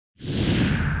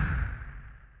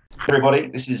Everybody,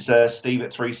 this is Steve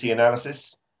at 3C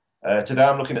Analysis. Today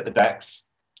I'm looking at the DAX.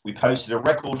 We posted a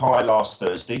record high last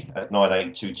Thursday at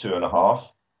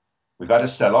 9822.5. We've had a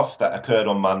sell-off that occurred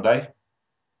on Monday.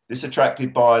 This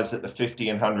attracted buyers at the 50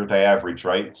 and 100-day average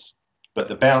rates, but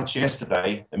the bounce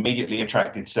yesterday immediately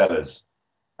attracted sellers,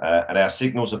 and our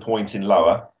signals are pointing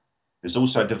lower. There's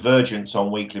also divergence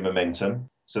on weekly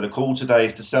momentum, so the call today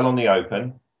is to sell on the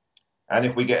open, and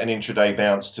if we get an intraday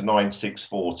bounce to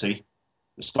 9640,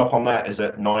 the stop on that is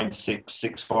at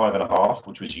 9665.5,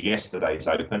 which was yesterday's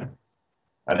open.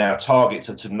 And our targets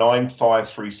are to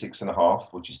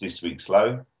 9536.5, which is this week's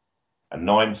low, and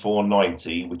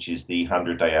 9490, which is the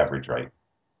 100-day average rate.